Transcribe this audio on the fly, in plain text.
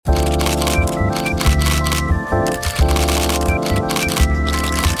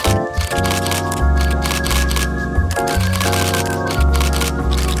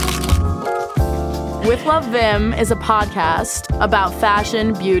Love Vim is a podcast about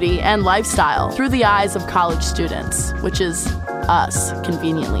fashion, beauty, and lifestyle through the eyes of college students, which is us,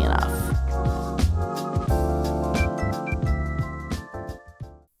 conveniently enough.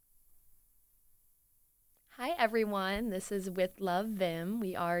 Hi, everyone. This is With Love Vim.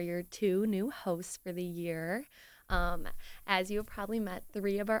 We are your two new hosts for the year. As you have probably met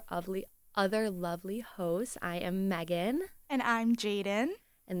three of our other lovely hosts, I am Megan. And I'm Jayden.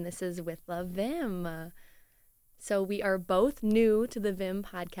 And this is With Love Vim. So we are both new to the Vim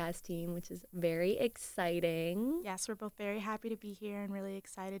podcast team, which is very exciting. Yes, we're both very happy to be here and really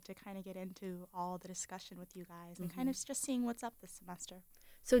excited to kind of get into all the discussion with you guys and kind of just seeing what's up this semester.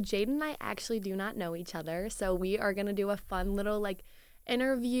 So Jayden and I actually do not know each other, so we are going to do a fun little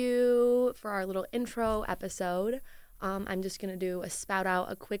interview for our little intro episode. I'm just going to do spout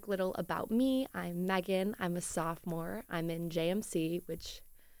out a quick little about me. I'm Megan. I'm a sophomore. I'm in JMC, which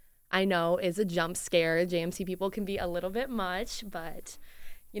I know is a jump scare. JMC people can be a little bit much, but,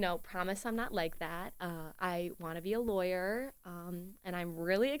 promise I'm not like that. I want to be a lawyer, and I'm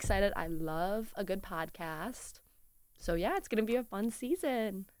really excited. I love a good podcast. So, yeah, it's going to be a fun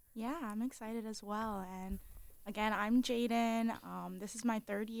season. Yeah, I'm excited as well. And, again, I'm Jayden. This is my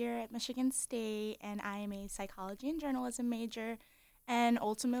third year at Michigan State, and I am a psychology and journalism major. And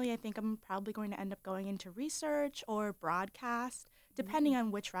ultimately, I think I'm probably going to end up going into research or broadcast, depending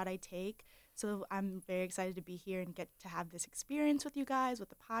on which route I take. So I'm very excited to be here and get to have this experience with you guys with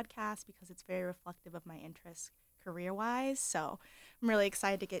the podcast because it's very reflective of my interests career-wise. So I'm really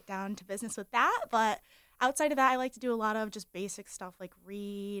excited to get down to business with that. But outside of that, I like to do a lot of just basic stuff like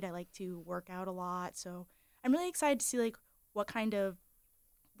read. I like to work out a lot. So I'm really excited to see what kind of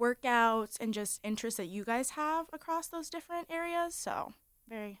workouts and just interests that you guys have across those different areas. So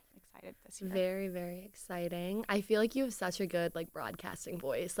very excited this year. Very, very exciting. I feel like you have such a good broadcasting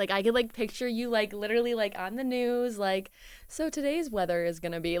voice. I could picture you literally on the news so today's weather is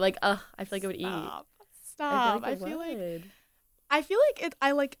gonna be I feel like it would eat. Stop. I feel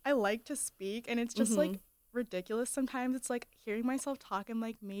like I like to speak and it's just ridiculous sometimes. It's hearing myself talk. I'm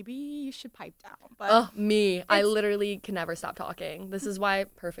maybe you should pipe down. But me. I literally can never stop talking. This is why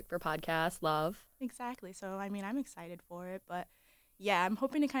perfect for podcasts. Love. Exactly. So I'm excited for it, but yeah, I'm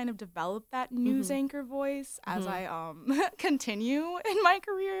hoping to kind of develop that news anchor voice as I continue in my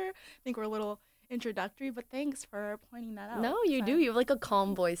career. I think we're a little introductory, but thanks for pointing that out. No, you do. You have a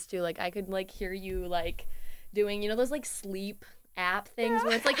calm voice too. I could hear you doing those sleep app things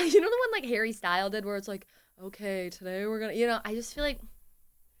where it's the one Harry Styles did where it's okay, today we're gonna I just feel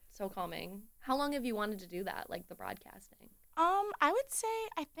so calming. How long have you wanted to do that, the broadcasting? I would say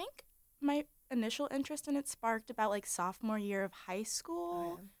I think my initial interest in it sparked about sophomore year of high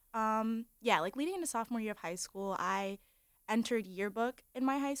school. Oh, yeah. Leading into sophomore year of high school, I entered yearbook in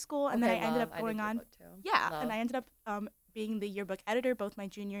my high school, and then I ended up going on. And I ended up being the yearbook editor both my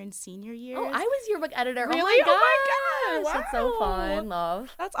junior and senior years. Oh, I was yearbook editor. Really? Oh my gosh. Wow. It's so fun.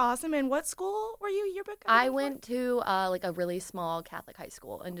 Love. That's awesome. And what school were you yearbook editor I for? went to a really small Catholic high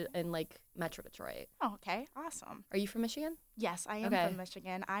school in Metro Detroit. Oh, okay. Awesome. Are you from Michigan? Yes, I am from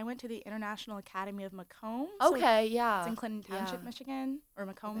Michigan. I went to the International Academy of Macomb. Okay, yeah. It's in Clinton Township, Michigan, or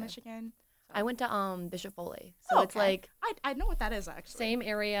Macomb, Michigan. So. I went to Bishop Foley. So it's I know what that is, actually. Same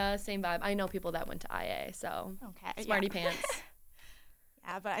area, same vibe. I know people that went to IA, so smarty pants.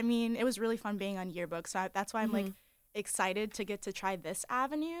 Yeah, but it was really fun being on yearbook, so that's why I'm excited to get to try this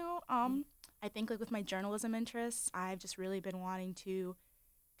avenue. I think with my journalism interests, I've just really been wanting to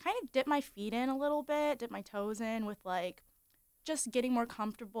kind of dip my feet in a little bit, dip my toes in with just getting more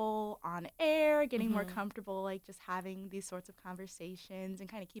comfortable on air, getting more comfortable just having these sorts of conversations and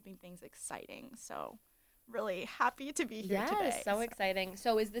kind of keeping things exciting. So really happy to be here today. Yes, so exciting.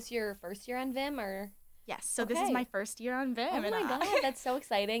 So is this your first year on Vim or? Yes, so this is my first year on Vim. Oh my God, that's so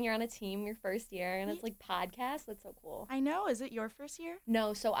exciting. You're on a team your first year, and it's podcast. That's so cool. I know. Is it your first year?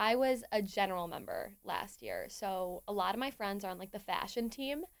 No, so I was a general member last year. So a lot of my friends are on the fashion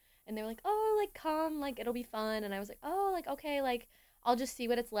team, and they were oh, come, it'll be fun. And I was oh, okay, I'll just see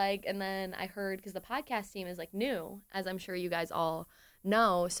what it's like. And then I heard, because the podcast team is new, as I'm sure you guys all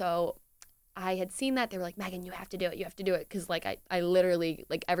know. So I had seen that. They were Megan, you have to do it. You have to do it. Because I literally,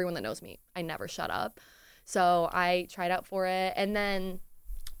 everyone that knows me, I never shut up. So I tried out for it. And then,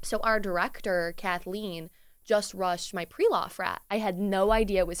 so our director, Kathleen, just rushed my pre-law frat. I had no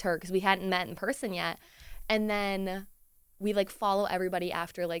idea it was her because we hadn't met in person yet. And then we follow everybody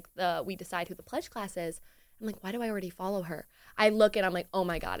after we decide who the pledge class is. I'm why do I already follow her? I look and I'm oh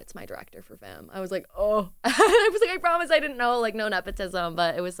my God, it's my director for Vim. I was oh. I was I promise I didn't know, no nepotism,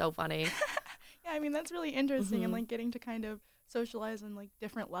 but it was so funny. Yeah, that's really interesting and getting to kind of socialize on like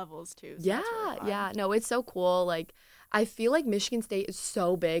different levels too. So Yeah, that's really fun. yeah. No, it's so cool. Like, I feel like Michigan State is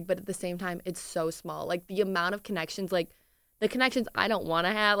so big, but at the same time, it's so small. Like, the amount of connections, like, the connections I don't want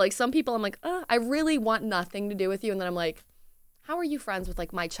to have. Like, some people I'm like, I really want nothing to do with you. And then I'm like, how are you friends with,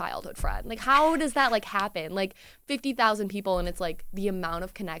 like, my childhood friend? Like, how does that, like, happen? Like, 50,000 people, and it's, like, the amount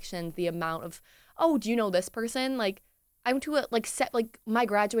of connections, the amount of, oh, do you know this person? Like, I went to a, like, my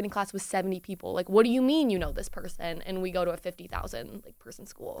graduating class was 70 people. Like, what do you mean you know this person? And we go to a 50,000, like, person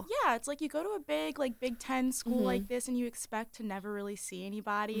school. Yeah, it's like you go to a big, like, Big Ten school like this, and you expect to never really see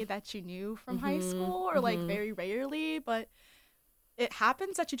anybody that you knew from high school or, like, very rarely. But it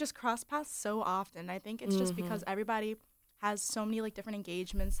happens that you just cross paths so often. I think it's just because everybody has so many, like, different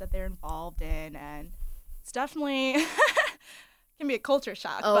engagements that they're involved in. And it's definitely can be a culture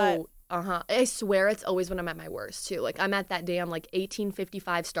shock. Oh, I swear it's always when I'm at my worst, too. Like, I'm at that damn, like,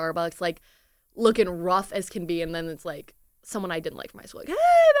 1855 Starbucks, like, looking rough as can be, and then it's, like, someone I didn't like from high school, like, hey,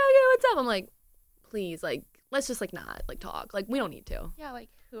 Megan, what's up? I'm like, please, like, let's just, like, not, like, talk. Like, we don't need to. Yeah, like,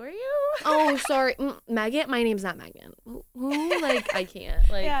 who are you? Oh, sorry. Megan? My name's not Megan. Who? Like, I can't.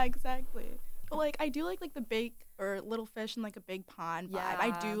 Like, yeah, exactly. But, like, I do like the big or little fish in, like, a big pond vibe. Yeah.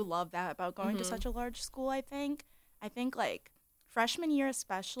 I do love that about going to such a large school, I think. I think, like, freshman year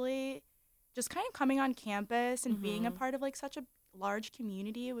especially, just kind of coming on campus and being a part of, like, such a large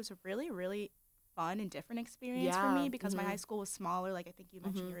community, it was a really, really fun and different experience for me because my high school was smaller, like I think you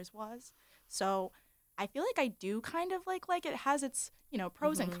mentioned yours was. So I feel like I do kind of like it has its, you know,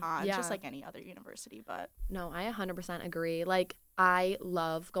 pros and cons, just like any other university. But no, I 100% agree. Like, I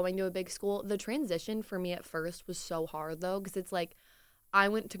love going to a big school. The transition for me at first was so hard, though, because it's like I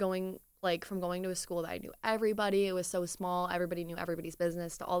went to going, like, from going to a school that I knew everybody. It was so small. Everybody knew everybody's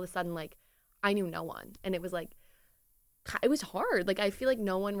business to all of a sudden, like, I knew no one. And it was like, it was hard. Like, I feel like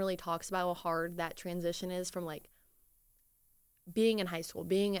no one really talks about how hard that transition is from, like, being in high school,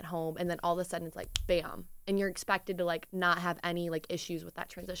 being at home, and then all of a sudden it's like, bam. And you're expected to, like, not have any, like, issues with that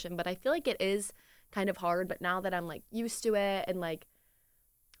transition. But I feel like it is kind of hard. But now that I'm, like, used to it and, like,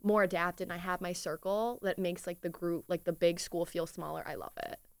 more adapted and I have my circle that makes, like, the group, like, the big school feel smaller, I love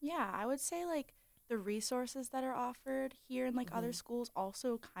it. yeah, I would say, like, the resources that are offered here in, like, other schools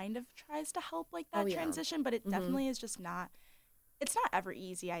also kind of tries to help, like, that transition, but it definitely is just not, it's not ever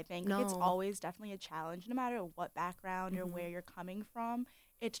easy, I think. Like, it's always definitely a challenge, no matter what background or where you're coming from.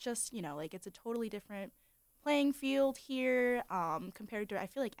 It's just, you know, like, it's a totally different playing field here compared to, I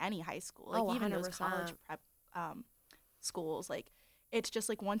feel like, any high school. Like, even those college prep schools, like, it's just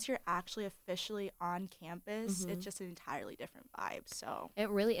like once you're actually officially on campus, it's just an entirely different vibe. So it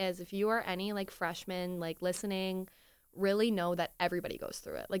really is. If you are any, like, freshman, like, listening, really know that everybody goes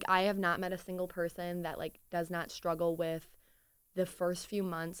through it. Like, I have not met a single person that, like, does not struggle with the first few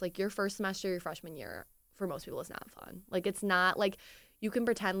months. Like, your first semester, your freshman year, for most people, is not fun. Like, it's not, like, you can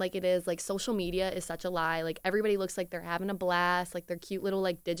pretend like it is. Like, social media is such a lie. Like, everybody looks like they're having a blast. Like, they're cute little,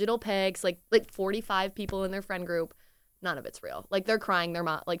 like, digital pics. Like 45 people in their friend group. None of it's real. Like, they're crying their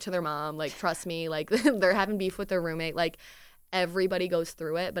mom, like, to their mom, like, trust me, like, they're having beef with their roommate. Like, everybody goes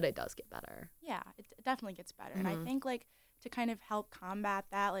through it, but it does get better. yeah, it definitely gets better. And I think, like, to kind of help combat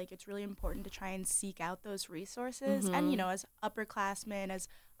that, like, it's really important to try and seek out those resources. And, you know, as upperclassmen, as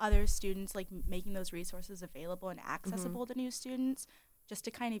other students, like, making those resources available and accessible to new students, just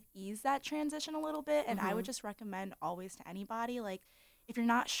to kind of ease that transition a little bit. And I would just recommend always to anybody, like, if you're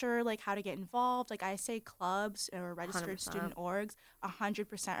not sure, like, how to get involved, like, I say clubs or registered 100%. student orgs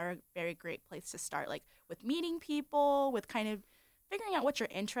 100% are a very great place to start, like, with meeting people, with kind of figuring out what your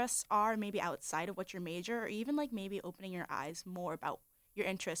interests are, maybe outside of what your major, or even, like, maybe opening your eyes more about your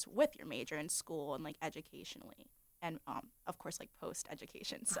interests with your major in school and, like, educationally. And, of course, like,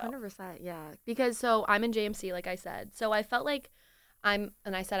 post-education. So 100%, yeah. Because, so, I'm in JMC, like I said. So, I felt like and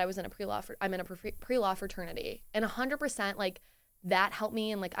I said I was in a I'm in a pre-law fraternity. And 100%, like, that helped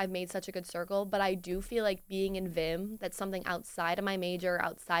me, and, like, I've made such a good circle. But I do feel like being in VIM, that's something outside of my major,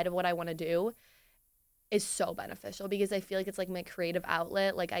 outside of what I want to do, is so beneficial because I feel like it's, like, my creative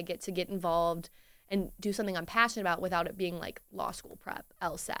outlet. Like, I get to get involved and do something I'm passionate about without it being, like, law school prep,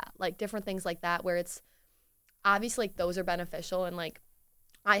 LSAT, like, different things like that, where it's obviously, like, those are beneficial. And, like,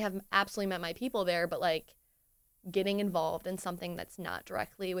 I have absolutely met my people there, but, like, getting involved in something that's not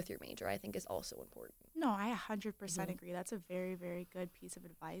directly with your major, I think, is also important. no, I 100% agree. That's a very, very good piece of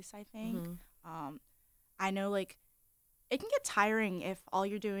advice, I think. I know, like, it can get tiring if all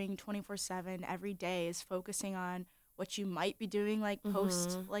you're doing 24/7 every day is focusing on what you might be doing, like,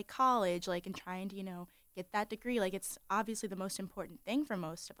 post, like, college, like, and trying to, you know, get that degree. Like, it's obviously the most important thing for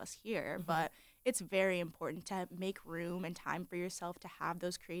most of us here, but it's very important to make room and time for yourself to have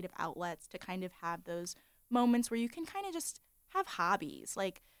those creative outlets, to kind of have those moments where you can kind of just have hobbies.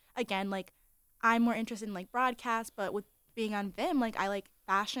 Like, again, like, I'm more interested in, like, broadcast, but with being on Vim, like, I like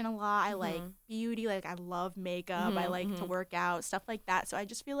fashion a lot. I like beauty. Like, I love makeup. I like to work out, stuff like that. So I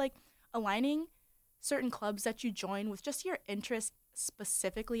just feel like aligning certain clubs that you join with just your interests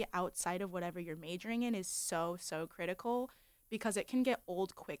specifically outside of whatever you're majoring in is so, so critical because it can get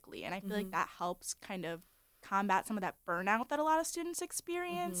old quickly. And I feel like that helps kind of combat some of that burnout that a lot of students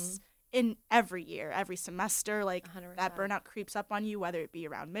experience in every year, every semester. Like 100%. that burnout creeps up on you, whether it be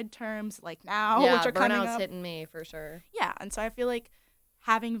around midterms, like now, Yeah, which are coming burnout's up. hitting me for sure. Yeah, and so I feel like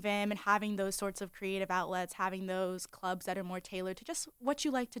having Vim and having those sorts of creative outlets, having those clubs that are more tailored to just what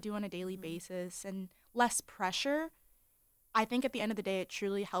you like to do on a daily basis and less pressure, I think at the end of the day, it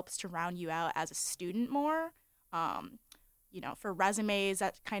truly helps to round you out as a student more. For resumes,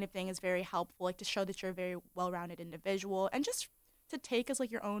 that kind of thing is very helpful, like to show that you're a very well-rounded individual and just to take as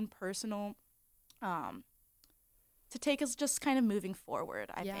like your own personal, to take as just kind of moving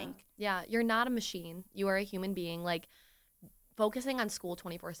forward, I think. Yeah, you're not a machine. You are a human being. Like, focusing on school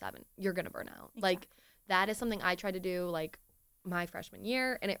 24/7, you're going to burn out. Exactly. Like, that is something I tried to do, like, my freshman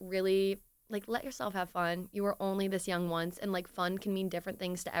year, and it really, like, let yourself have fun. You are only this young once, and, like, fun can mean different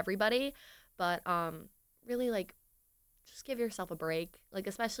things to everybody, but really, like, just give yourself a break. Like,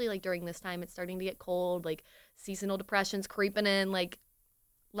 especially, like, during this time, it's starting to get cold, like, seasonal depression's creeping in. Like,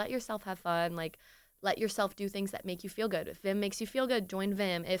 let yourself have fun. Like, let yourself do things that make you feel good. If Vim makes you feel good, join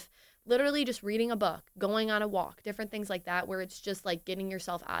Vim. If literally just reading a book, going on a walk, different things like that, where it's just like getting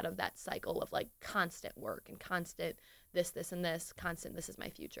yourself out of that cycle of like constant work and constant this, and this, constant this is my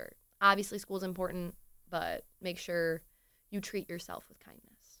future. Obviously, school's important, but make sure you treat yourself with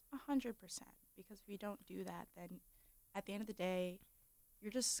kindness. 100%. Because if you don't do that, then at the end of the day,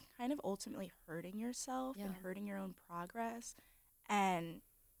 you're just kind of ultimately hurting yourself and hurting your own progress. And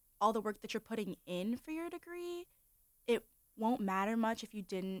all the work that you're putting in for your degree, it won't matter much if you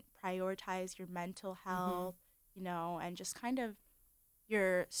didn't prioritize your mental health, and just kind of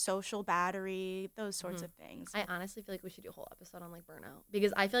your social battery, those sorts of things. I honestly feel like we should do a whole episode on like burnout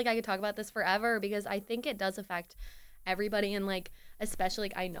because I feel like I could talk about this forever because I think it does affect everybody and like especially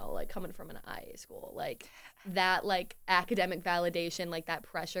like I know like coming from an IA school like that like academic validation like that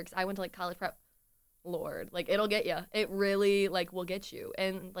pressure because I went to like college prep. Lord, like it'll get you. It really like will get you,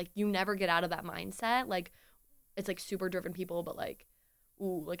 and like you never get out of that mindset. Like it's like super driven people, but like,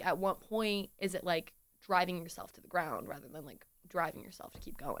 ooh, like at what point is it like driving yourself to the ground rather than like driving yourself to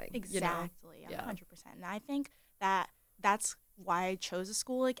keep going? Exactly, you know? 100%. And I think that that's why I chose a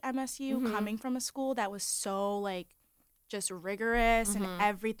school like MSU, coming from a school that was so like just rigorous and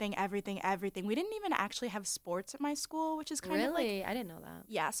everything. We didn't even actually have sports at my school, which is kind of like... Really? I didn't know that.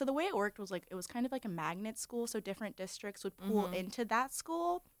 Yeah, so the way it worked was like it was kind of like a magnet school, so different districts would pool into that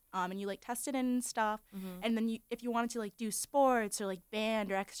school, and you like tested in and stuff, and then if you wanted to like do sports or like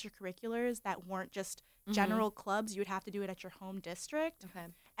band or extracurriculars that weren't just general clubs, you would have to do it at your home district. Okay.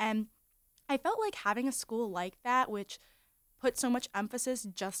 And I felt like having a school like that, which put so much emphasis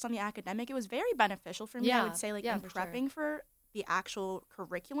just on the academic, it was very beneficial for me. I would say like in prepping for the actual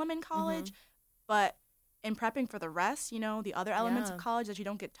curriculum in college, but in prepping for the rest, the other elements of college that you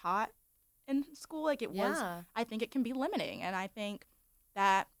don't get taught in school, like it was, I think it can be limiting. And I think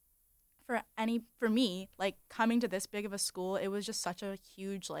that for me, like coming to this big of a school, it was just such a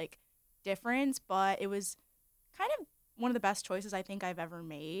huge like difference, but it was kind of one of the best choices I think I've ever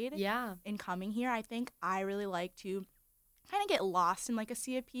made in coming here. I think I really like to kind of get lost in like a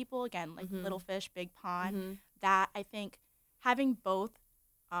sea of people, again, like little fish, big pond, that I think having both,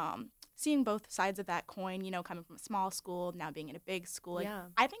 seeing both sides of that coin, coming from a small school, now being in a big school, like,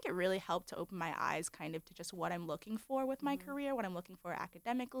 I think it really helped to open my eyes kind of to just what I'm looking for with my career, what I'm looking for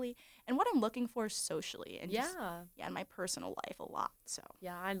academically, and what I'm looking for socially, and just, in my personal life a lot, so.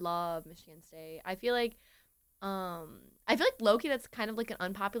 Yeah, I love Michigan State. I feel like low-key that's kind of like an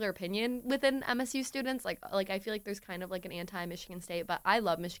unpopular opinion within MSU students. Like I feel like there's kind of like an anti-Michigan State, but I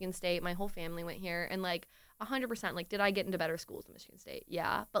love Michigan State. My whole family went here, and like 100%, like, did I get into better schools than Michigan State?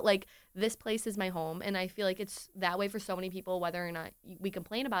 Yeah, but like this place is my home, and I feel like it's that way for so many people, whether or not we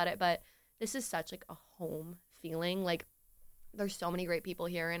complain about it, but this is such like a home feeling. Like there's so many great people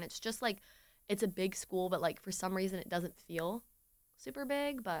here, and it's just like it's a big school, but like for some reason it doesn't feel super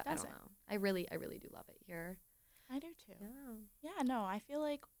big, but I don't know. I really do love it here. I do too. Yeah, no, I feel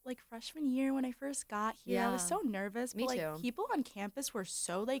like freshman year when I first got here, I was so nervous. Me but, too. Like, people on campus were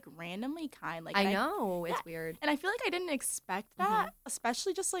so like randomly kind. Like I know, it's weird. And I feel like I didn't expect that,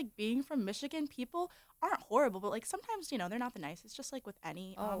 especially just like being from Michigan. People aren't horrible, but like sometimes, they're not the nicest, just like with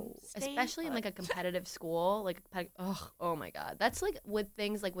any state, especially in like a competitive school. Like, oh my God. That's like with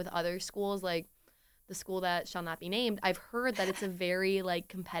things like with other schools, like the school that shall not be named, I've heard that it's a very like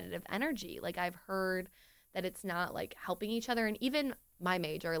competitive energy. Like I've heard that it's not like helping each other. And even my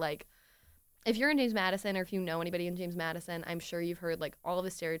major, like if you're in James Madison or if you know anybody in James Madison, I'm sure you've heard like all of the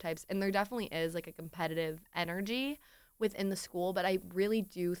stereotypes, and there definitely is like a competitive energy within the school, but I really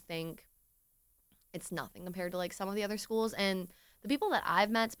do think it's nothing compared to like some of the other schools. And the people that I've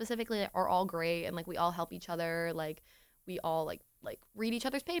met specifically are all great, and like we all help each other, like we all like read each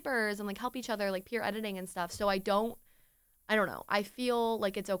other's papers and like help each other, like peer editing and stuff. So I don't know. I feel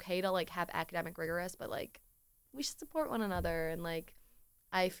like it's okay to like have academic rigorous, but like we should support one another, and like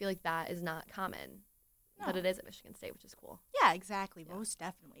I feel like that is not common, but it is at Michigan State, which is cool. Yeah, exactly. Yeah. Most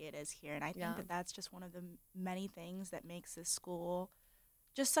definitely it is here. And I think that that's just one of the many things that makes this school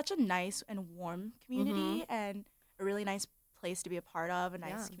just such a nice and warm community and a really nice place to be a part of, a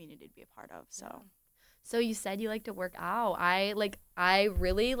nice community to be a part of. So you said you like to work out. I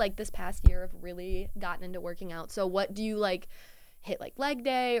really like this past year have really gotten into working out. So what do you like hit like leg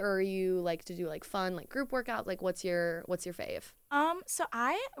day, or you like to do like fun like group workouts? Like what's your fave? So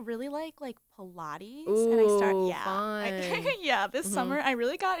I really like Pilates. Ooh, and I fun. This summer I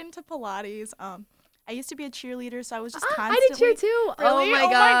really got into Pilates. I used to be a cheerleader, so I was just I constantly. did cheer too. Really? Oh my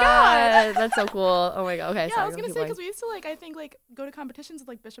god, that's so cool. Oh my god. Okay, Yeah, sorry, I was gonna say because we used to I think go to competitions with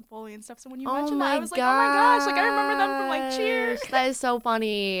like Bishop Foley and stuff. So when you mentioned that, I was like, oh my gosh, like I remember them from like cheer. That is so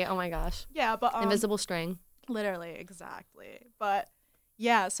funny. Oh my gosh. Yeah, but invisible string. Literally, exactly. But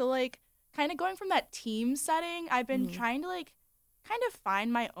yeah, so like kind of going from that team setting, I've been trying to like kind of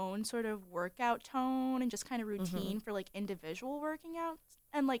find my own sort of workout tone and just kind of routine for like individual working out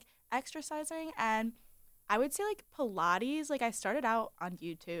and like exercising. And I would say like Pilates, like I started out on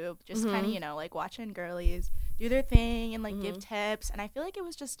YouTube, just kind of, like watching girlies do their thing and like give tips. And I feel like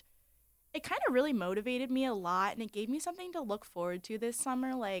it kind of really motivated me a lot, and it gave me something to look forward to this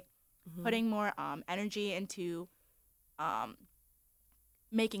summer, like putting more energy into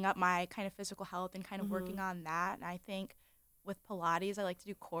making up my kind of physical health and kind of working on that. And I think with Pilates, I like to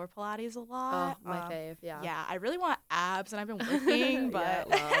do core Pilates a lot. Oh, my fave, yeah. Yeah, I really want abs, and I've been working, but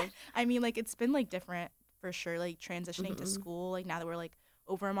I mean, like, it's been, like, different for sure, like, transitioning to school. Like, now that we're, like,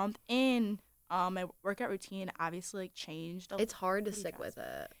 over a month in, my workout routine obviously, like, changed. It's hard to stick with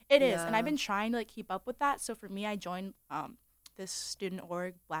it. It is, and I've been trying to, like, keep up with that. So for me, I joined this student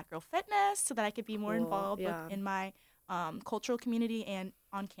org, Black Girl Fitness, so that I could be more involved in my cultural community and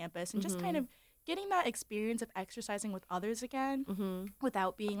on campus, and just kind of getting that experience of exercising with others again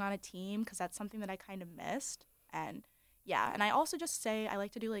without being on a team, because that's something that I kind of missed. And and I also just say I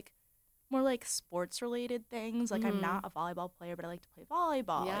like to do like more like sports related things. Like I'm not a volleyball player, but I like to play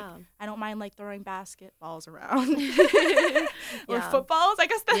volleyball. Yeah. Like, I don't mind like throwing basketballs around or footballs. I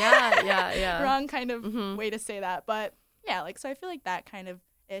guess that's wrong kind of way to say that. But yeah, like so I feel like that kind of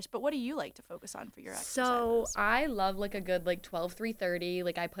ish. But what do you like to focus on for your exercises? So I love like a good like 12-3-30.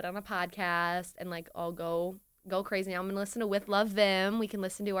 Like I put on a podcast and like I'll go crazy. Now I'm gonna listen to With Love Vim. We can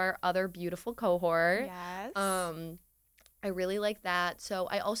listen to our other beautiful cohort. Yes. I really like that. So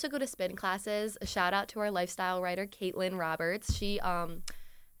I also go to spin classes. A shout out to our lifestyle writer Caitlin Roberts. She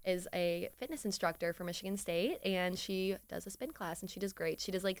is a fitness instructor for Michigan State, and she does a spin class, and she does great.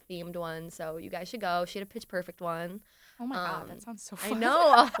 She does like themed ones, so you guys should go. She had a Pitch Perfect one. Oh my god, that sounds so fun. I know.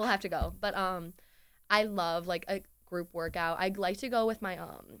 Oh, we'll have to go. But I love like a group workout. I like to go with my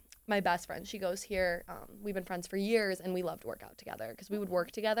my best friend. She goes here. We've been friends for years, and we love to work out together because we would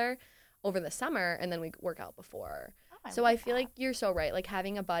work together over the summer, and then we work out before. So I feel like you're so right. Like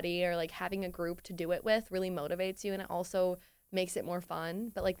having a buddy or like having a group to do it with really motivates you, and it also makes it more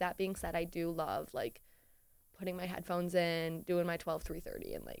fun. But like that being said, I do love like putting my headphones in, doing my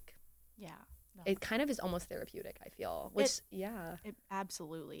 12-3-30, and like it kind of is almost therapeutic, I feel. Which it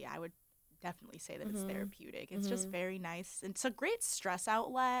absolutely. I would definitely say that it's therapeutic. It's just very nice. It's a great stress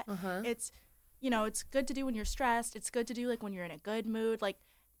outlet. It's it's good to do when you're stressed. It's good to do like when you're in a good mood. Like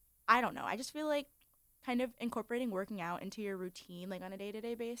I don't know. I just feel like kind of incorporating working out into your routine like on a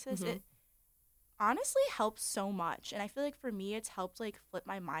day-to-day basis, it honestly helps so much. And I feel like for me it's helped like flip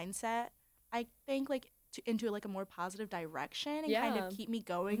my mindset, I think, like into like a more positive direction and kind of keep me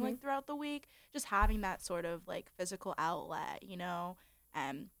going like throughout the week, just having that sort of like physical outlet,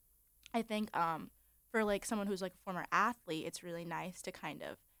 and I think for like someone who's like a former athlete, it's really nice to kind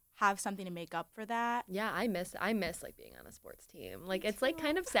of have something to make up for that. Yeah, I miss like being on a sports team. Like it's like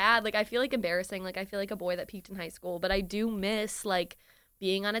kind of sad. Like I feel like embarrassing. Like I feel like a boy that peaked in high school, but I do miss like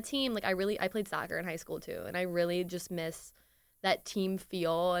being on a team. Like I played soccer in high school too, and I really just miss that team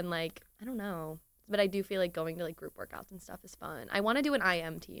feel, and like I don't know. but I do feel like going to like group workouts and stuff is fun. I want to do an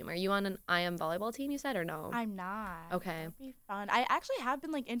IM team. Are you on an IM volleyball team, you said, or no? I'm not. Okay. That'd be fun. I actually have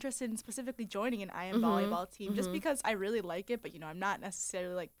been like interested in specifically joining an IM Mhm, volleyball team just mhm. because I really like it, but I'm not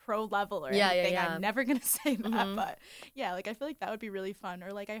necessarily like pro level or Yeah, yeah, anything. yeah. I'm never gonna say that, Mhm. but yeah, like I feel like that would be really fun.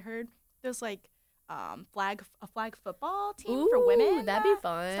 Or like I heard there's like a flag football team for women. Ooh, that'd be that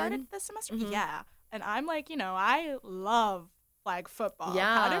fun. Started this semester. Mhm. Yeah, and I'm like, I love flag football.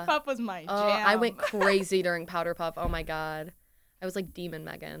 Yeah. Powder puff was my Oh, jam. I went crazy during Powder Puff. Oh my god, I was like Demon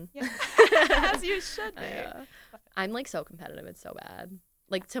Megan. Yeah. As you should be. I'm like so competitive. It's so bad.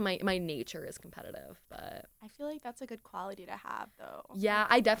 Like to my nature is competitive, but I feel like that's a good quality to have, though. yeah,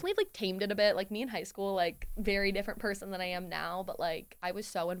 I definitely like tamed it a bit. Like me in high school, like very different person than I am now. But like I was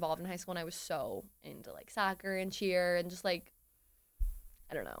so involved in high school, and I was so into like soccer and cheer and just like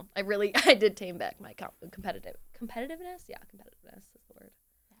I don't know. I did tame back my competitiveness. Yeah, competitiveness is the word.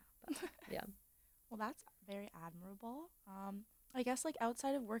 But, yeah. Well, that's very admirable. I guess like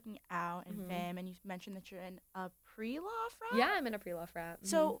outside of working out and Mhm. fam, and you mentioned that you're in a pre-law frat. Yeah, I'm in a pre-law frat.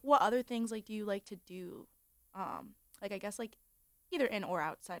 So, what other things like do you like to do? Like I guess like either in or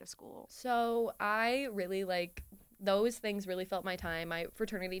outside of school. So I really like those things really fill up my time. My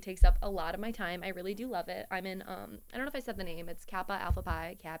fraternity takes up a lot of my time. I really do love it. I'm in I don't know if I said the name. It's Kappa Alpha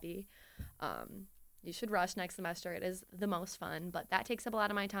Pi, Cappy. You should rush next semester. It is the most fun, but that takes up a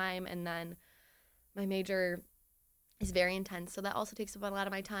lot of my time. And then my major is very intense, so that also takes up a lot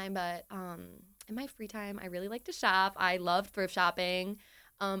of my time. But in my free time, I really like to shop. I love thrift shopping.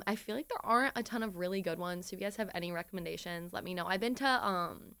 I feel like there aren't a ton of really good ones. So if you guys have any recommendations, let me know. I've been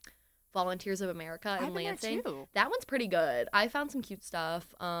to Volunteers of America in I've been there Lansing. too. That one's pretty good. I found some cute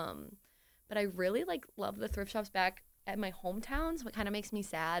stuff. But I really love the thrift shops back at my hometown, so it kind of makes me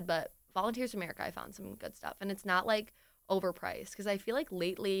sad. But Volunteers of America, I found some good stuff, and it's not like overpriced because I feel like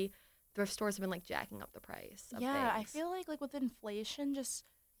lately thrift stores have been like jacking up the price. Of Yeah, I things. feel like with inflation, just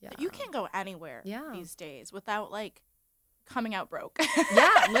Yeah. you can't go anywhere Yeah. these days without like coming out broke.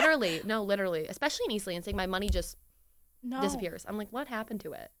 Yeah, literally. No, literally. Especially in East Lansing, my money just No. disappears. I'm like, what happened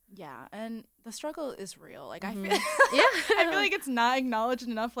to it? Yeah, and the struggle is real. Like I Mhm. feel, Yeah. I feel like it's not acknowledged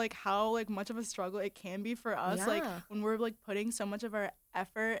enough. Like how like much of a struggle it can be for us. Like Yeah. when we're like putting so much of our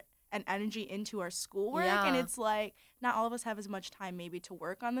effort and energy into our schoolwork, Yeah. and it's like not all of us have as much time maybe to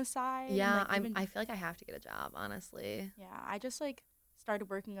work on the side. and, Yeah, like, even- I feel like I have to get a job, honestly. yeah, I just like started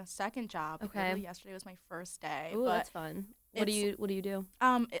working a second job. Okay. Literally yesterday was my first day. Ooh, but that's fun. What do you do?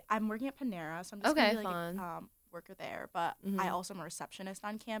 I'm working at Panera, so I'm just Okay, gonna be like fun. a worker there. But I Mhm. also am a receptionist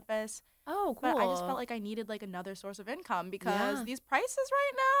on campus. Oh, cool. But I just felt like I needed like another source of income because Yeah. these prices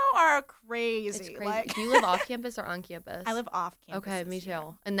right now are crazy. it's crazy. Like, Do you live off campus or on campus? I live off campus. Okay, me this too. year.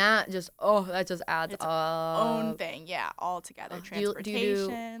 And that just adds It's up. Own thing, yeah, all together. Do you do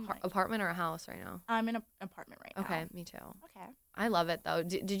Transportation. like- apartment or a house right now? I'm in an apartment right now. Okay, me too. Okay. I love it though.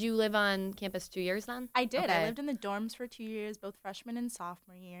 Did you live on campus 2 years then? I did. Okay. I lived in the dorms for 2 years, both freshman and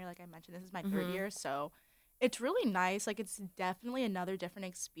sophomore year. Like I mentioned, this is my third Mhm. year, so it's really nice. Like it's definitely another different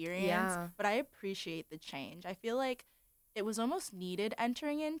experience. Yeah. But I appreciate the change. I feel like it was almost needed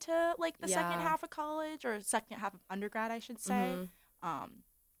entering into like the second Yeah. half of college or second half of undergrad, I should say. Mhm.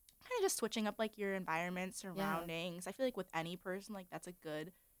 Kind of just switching up like your environment, surroundings. I feel like with any person, like that's a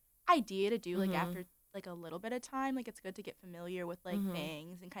good idea to do. Like Mhm. after like a little bit of time, like it's good to get familiar with like Mhm.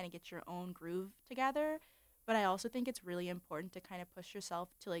 things and kind of get your own groove together. But I also think it's really important to kind of push yourself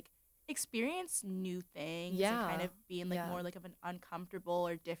to like experience new things and kind Yeah. of be in like Yeah. more like of an uncomfortable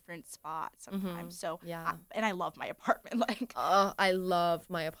or different spot sometimes. Mhm. So Yeah. and I love my apartment. Like Oh, I love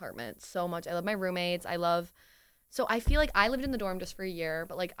my apartment so much. I love my roommates. So I feel like I lived in the dorm just for a year,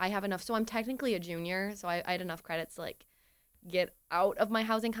 but like I have enough. So I'm technically a junior, so I had enough credits to like get out of my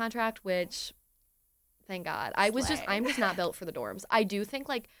housing contract, which thank God. I'm just not built for the dorms. I do think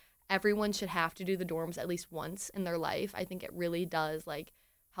like everyone should have to do the dorms at least once in their life. I think it really does like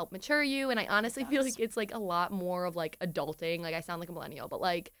help mature you, and I honestly feel does. like it's like a lot more of like adulting. Like I sound like a millennial, but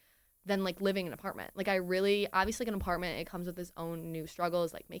like than like living in an apartment. Like I really obviously like an apartment, it comes with its own new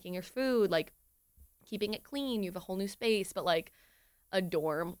struggles, like making your food, like keeping it clean. You have a whole new space, but like a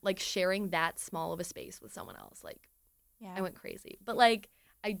dorm, like sharing that small of a space with someone else, like yeah. I went crazy. But like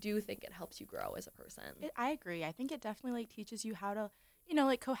I do think it helps you grow as a person. I agree. I think it definitely like teaches you how to,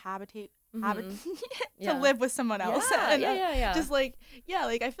 like cohabitate, Mhm. to Yeah. live with someone else. Yeah, And, yeah. Just like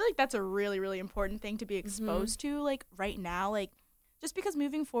like I feel like that's a really really important thing to be exposed to like right now. Like just because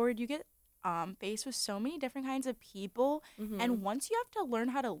moving forward, you get faced with so many different kinds of people, Mhm. and once you have to learn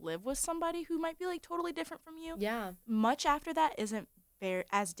how to live with somebody who might be like totally different from you, yeah. much after that isn't very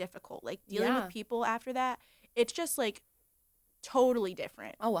as difficult. Like dealing Yeah. with people after that, it's just like totally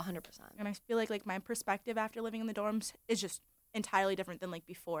different. Oh, 100%. And I feel like my perspective after living in the dorms is just entirely different than like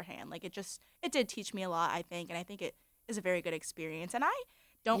beforehand. Like it did teach me a lot, I think, and I think it is a very good experience. And I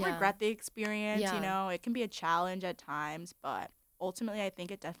don't regret the experience, you know. It can be a challenge at times, but ultimately I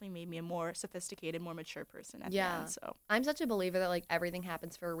think it definitely made me a more sophisticated, more mature person at the end. So I'm such a believer that like everything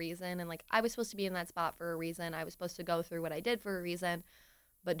happens for a reason, and like I was supposed to be in that spot for a reason. I was supposed to go through what I did for a reason.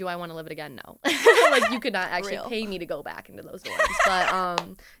 But do I want to live it again? No. Like, you could not actually pay me to go back into those dorms.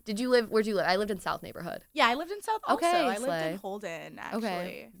 But where'd you live? I lived in South neighborhood. Yeah, I lived in South also. Okay, I lived in Holden, actually.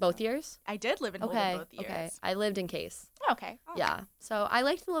 Okay. Both years? I did live in Holden both years. Okay. I lived in Case. Okay. Yeah. So I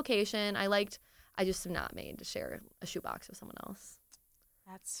liked the location. I just am not made to share a shoebox with someone else.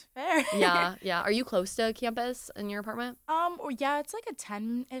 That's fair. Yeah. Are you close to campus in your apartment? Yeah, it's like a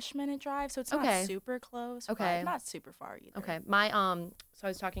 10-ish minute drive, so it's not super close. But not super far either. Okay. So I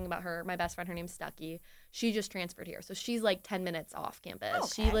was talking about my best friend, her name's Stucky. She just transferred here, so she's like 10 minutes off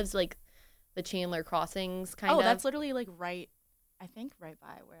campus. She lives like the Chandler Crossings kind of. Oh, that's literally like right by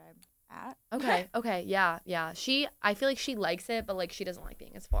where I'm at. Okay. Yeah. I feel like she likes it, but like she doesn't like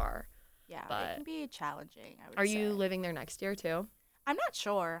being as far. Yeah, but it can be challenging, I would Are say. you living there next year too? I'm not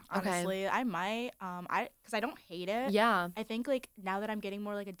sure, honestly. I might, because I don't hate it. Yeah. I think, like, now that I'm getting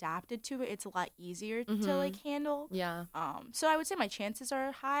more, like, adapted to it, it's a lot easier to, like, handle. Yeah. So I would say my chances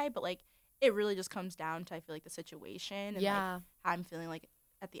are high, but, like, it really just comes down to, I feel like, the situation and, like, how I'm feeling, like,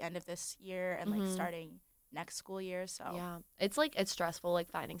 at the end of this year and, like, starting next school year, so. Yeah. It's, like, it's stressful, like,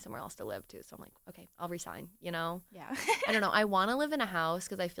 finding somewhere else to live, too. So I'm like, okay, I'll resign, you know? Yeah. I don't know. I want to live in a house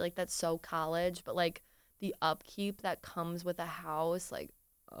because I feel like that's so college, but, like, the upkeep that comes with a house, like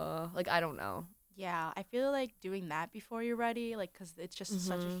I don't know. Yeah, I feel like doing that before you're ready, like, because it's just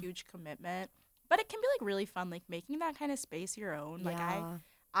such a huge commitment. But it can be, like, really fun, like, making that kind of space your own. Like,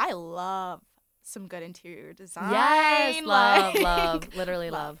 I love some good interior design. Yes, like, love. Literally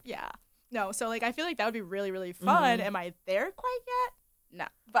love. Yeah. No, so, like, I feel like that would be really, really fun. Am I there quite yet? No.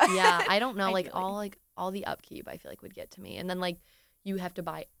 But yeah, I don't know. All the upkeep, I feel like, would get to me. And then, like, you have to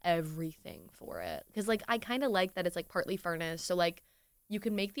buy everything for it. Because, like, I kind of like that it's, like, partly furnished. So, like, you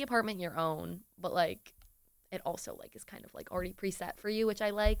can make the apartment your own, but, like, it also, like, is kind of, like, already preset for you, which I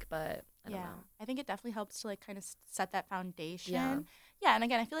like, but I don't know. I think it definitely helps to, like, kind of set that foundation. Yeah, and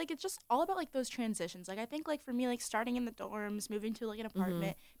again, I feel like it's just all about, like, those transitions. Like, I think, like, for me, like, starting in the dorms, moving to, like, an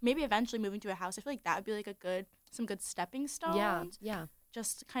apartment, maybe eventually moving to a house, I feel like that would be, like, some good stepping stones. Yeah.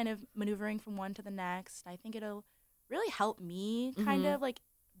 Just kind of maneuvering from one to the next. I think it'll really help me kind of, like,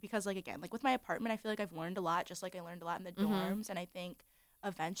 because, like, again, like, with my apartment, I feel like I've learned a lot, just like I learned a lot in the dorms, and I think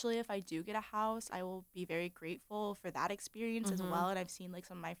eventually if I do get a house, I will be very grateful for that experience as well. And I've seen, like,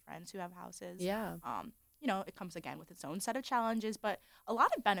 some of my friends who have houses. Yeah. You know, it comes again with its own set of challenges, but a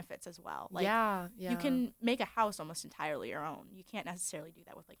lot of benefits as well. Like, yeah. You can make a house almost entirely your own. You can't necessarily do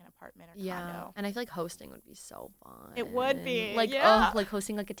that with, like, an apartment or condo. And I feel like hosting would be so fun. It would be. Like, like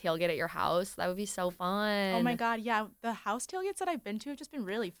hosting, like, a tailgate at your house. That would be so fun. Oh, my God. Yeah. The house tailgates that I've been to have just been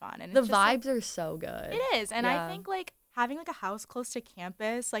really fun. And the it's just, vibes are so good. It is. And I think, like, having, like, a house close to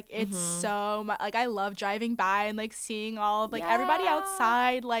campus, like, it's so much, like, I love driving by and, like, seeing all of, like, everybody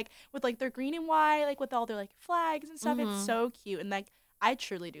outside, like, with, like, their green and white, like, with all their, like, flags and stuff. It's so cute. And, like, I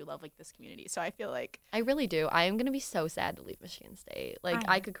truly do love, like, this community. So I feel like I really do. I am going to be so sad to leave Michigan State. Like,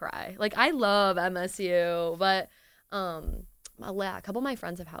 I could cry. Like, I love MSU, but a couple of my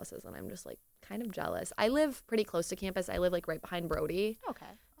friends have houses, and I'm just, like, kind of jealous. I live pretty close to campus. I live, like, right behind Brody. Okay.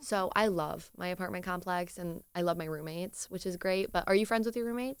 So I love my apartment complex, and I love my roommates, which is great. But are you friends with your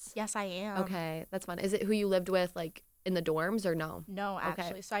roommates? Yes, I am. Okay, that's fun. Is it who you lived with, like, in the dorms or no? No,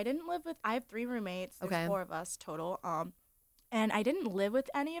 actually. Okay. So I didn't live with – I have 3 roommates. There's 4 of us total. And I didn't live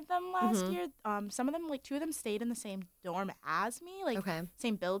with any of them last year. Some of them, like, 2 of them stayed in the same dorm as me, like,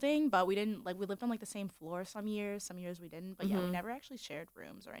 same building. But we didn't – like, we lived on, like, the same floor some years. Some years we didn't. But, yeah, we never actually shared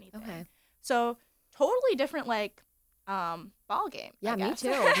rooms or anything. Okay. So totally different, like – ball game. Yeah, me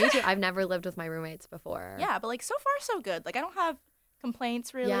too. I've never lived with my roommates before. Yeah, but, like, so far so good. Like, I don't have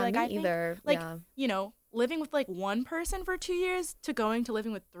complaints really. Yeah, like, me I think, either. like, you know, living with, like, one person for 2 years to going to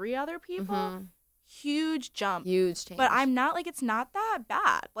living with 3 other people, huge jump. Huge change. But I'm not, like, it's not that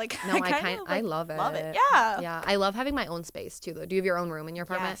bad. Like, no, I love it. Love it. Yeah. Yeah, I love having my own space too, though. Do you have your own room in your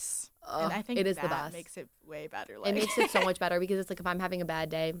apartment? Yes. And I think it is that the best. Makes it way better. Like. It makes it so much better because it's like if I'm having a bad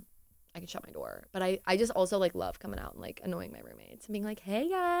day, I can shut my door. But I just also, like, love coming out and, like, annoying my roommates and being like, hey,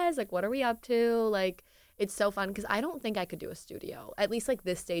 guys, like, what are we up to? Like, it's so fun because I don't think I could do a studio. At least, like,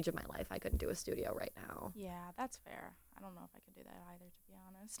 this stage of my life, I couldn't do a studio right now. Yeah, that's fair. I don't know if I could do that either, to be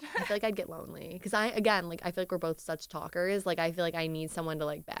honest. honest. I feel like I'd get lonely because I feel like we're both such talkers. Like I feel like I need someone to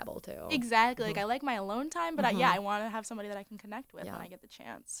like babble to. Exactly. Like I like my alone time, but I want to have somebody that I can connect with when I get the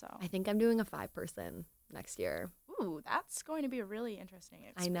chance. So I think I'm doing a 5-person next year. ooh, that's going to be a really interesting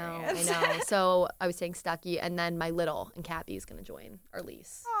experience. I know. So I was saying Stucky, and then my little and Kathy is gonna join our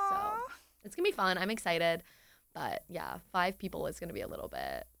lease. Aww. So it's gonna be fun. I'm excited. But yeah, 5 people is gonna be a little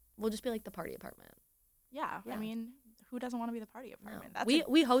bit. We'll just be like the party apartment. Yeah. I mean, who doesn't want to be the party apartment? No.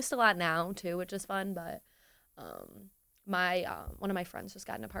 We host a lot now too, which is fun. But my one of my friends just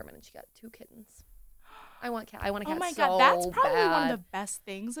got an apartment and she got 2 kittens. I want a cat. Oh my so God, that's probably bad. one of the best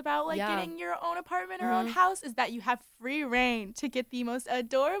things about like getting your own apartment or own house is that you have free reign to get the most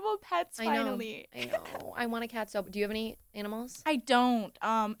adorable pets. Finally, I know. I want a cat. So, do you have any animals? I don't.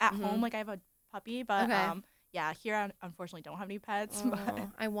 At home, like I have a puppy, but Okay. yeah, here I unfortunately don't have any pets. But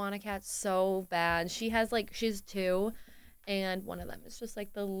I want a cat so bad. She's 2, and one of them is just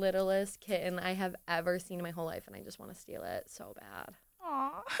like the littlest kitten I have ever seen in my whole life, and I just want to steal it so bad.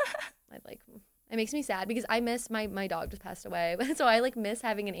 aw. It makes me sad because I miss my dog just passed away, so I like miss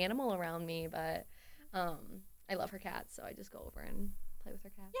having an animal around me. But I love her cats, so I just go over and play with her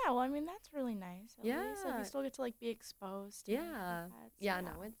cat. Yeah, well, I mean that's really nice. At least, like, Yeah. you still get to like be exposed. To Yeah. pets. Yeah,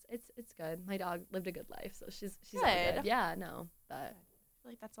 no, it's good. My dog lived a good life, so she's all Good. good. Yeah, no, but I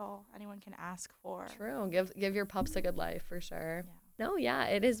feel like that's all anyone can ask for. true. Give your pups a good life for sure. Yeah. No, yeah,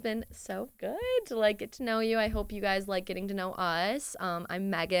 it has been so good to like get to know you. I hope you guys like getting to know us.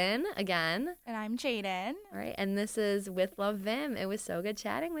 I'm Megan again. And I'm Jayden. All right, and this is With Love Vim. It was so good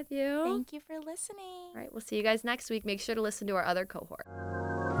chatting with you. Thank you for listening. All right, we'll see you guys next week. Make sure to listen to our other cohort.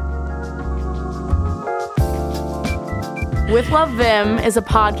 With Love Vim is a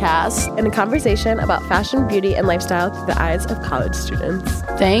podcast and a conversation about fashion, beauty, and lifestyle through the eyes of college students.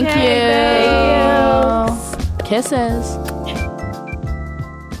 Thank you. Thank you. Kisses.